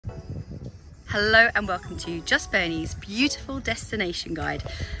Hello and welcome to Just Birnie's beautiful destination guide,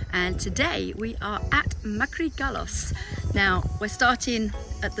 and today we are at Makry Gialos. Now we're starting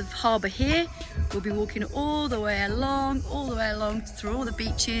at the harbour here. We'll be walking all the way along through all the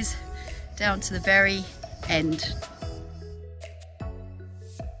beaches down to the very end.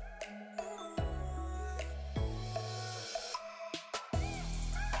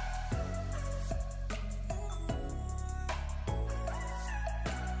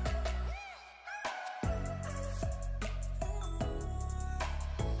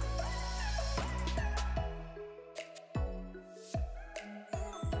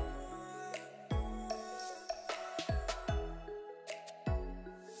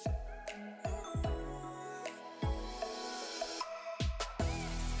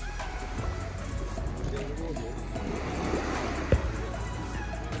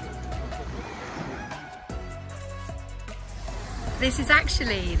 This is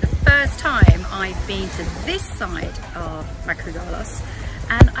actually the first time I've been to this side of Makry Gialos,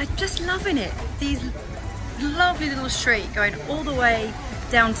 and I'm just loving it. These lovely little street going all the way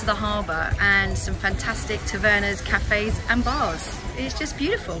down to the harbour, and some fantastic tavernas, cafes and bars. It's just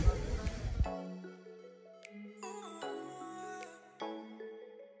beautiful.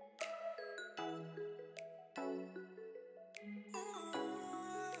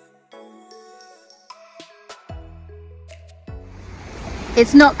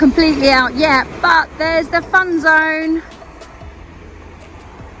 It's not completely out yet, but there's the fun zone.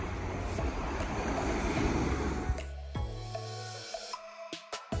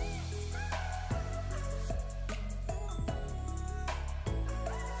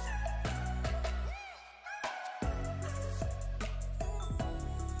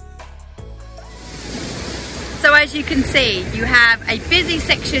 So as you can see, you have a busy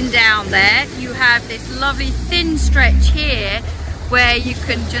section down there. You have this lovely thin stretch here where you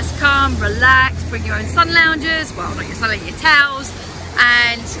can just come, relax, bring your own sun loungers, well not your sun, your towels,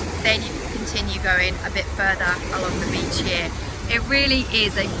 and then you can continue going a bit further along the beach here. It really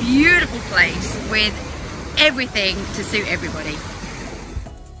is a beautiful place with everything to suit everybody.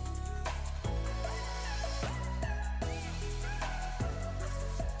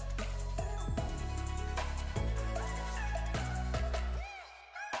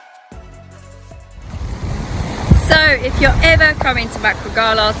 So if you're ever coming to Makry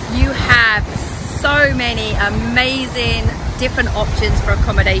Gialos, you have so many amazing different options for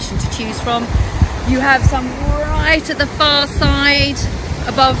accommodation to choose from. You have some right at the far side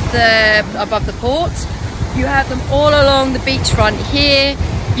above the port. You have them all along the beachfront here.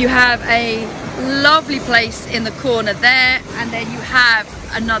 You have a lovely place in the corner there, and then you have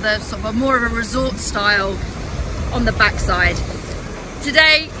another sort of more of a resort style on the backside.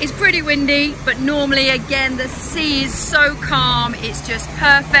 Today is pretty windy, but normally again the sea is so calm, it's just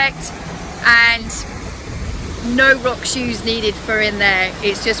perfect, and no rock shoes needed for in there.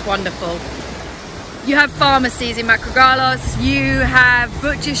 It's just wonderful. You have pharmacies in Makry Gialos, you have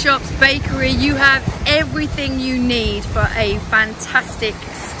butcher shops, bakery, you have everything you need for a fantastic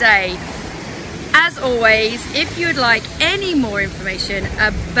stay. As always, if you'd like any more information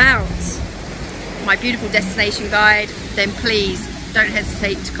about my beautiful destination guide, then please don't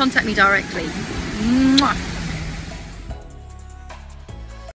hesitate to contact me directly. Mwah.